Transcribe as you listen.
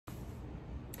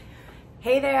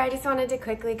Hey there, I just wanted to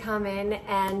quickly come in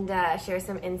and share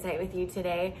some insight with you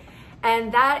today.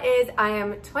 And that is, I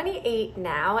am 28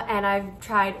 now, and I've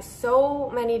tried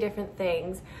so many different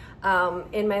things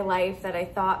in my life that I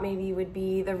thought maybe would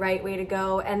be the right way to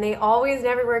go, and they always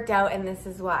never worked out, and this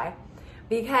is why.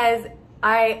 Because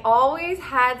I always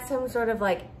had some sort of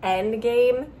like end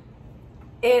game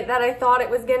that I thought it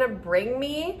was gonna bring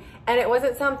me, and it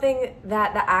wasn't something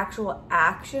that the actual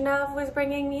action of was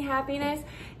bringing me happiness.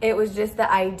 It was just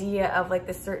the idea of like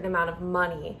the certain amount of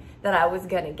money that I was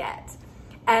gonna get.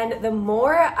 And the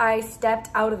more I stepped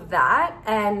out of that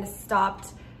and stopped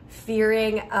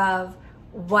fearing of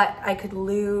what I could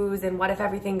lose and what if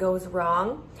everything goes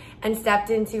wrong, and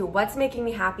stepped into what's making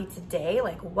me happy today,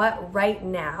 like what right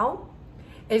now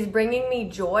is bringing me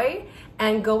joy,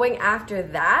 and going after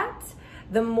that,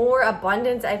 the more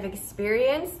abundance I've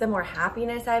experienced, the more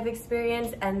happiness I've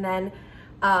experienced, and then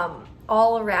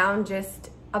all around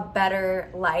just a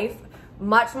better life,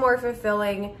 much more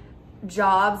fulfilling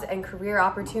jobs and career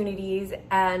opportunities,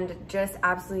 and just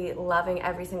absolutely loving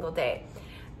every single day.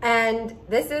 And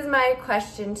this is my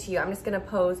question to you. I'm just gonna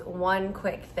pose one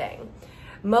quick thing.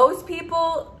 Most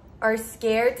people are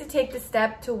scared to take the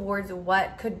step towards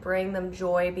what could bring them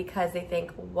joy because they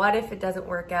think, what if it doesn't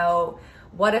work out?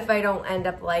 What if I don't end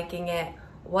up liking it?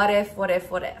 What if? Well,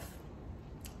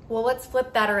 let's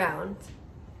flip that around.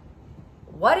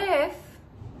 What if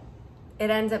it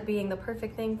ends up being the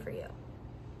perfect thing for you?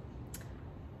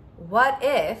 What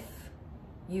if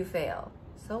you fail?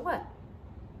 So what?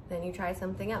 Then you try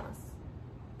something else.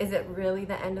 Is it really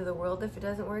the end of the world if it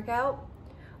doesn't work out?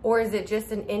 Or is it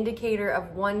just an indicator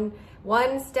of one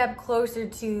step closer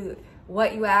to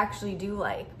what you actually do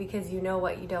like, because you know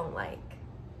what you don't like?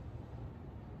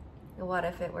 And what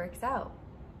if it works out?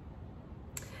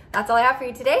 That's all I have for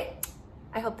you today.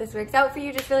 I hope this works out for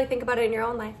you. Just really think about it in your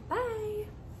own life. Bye.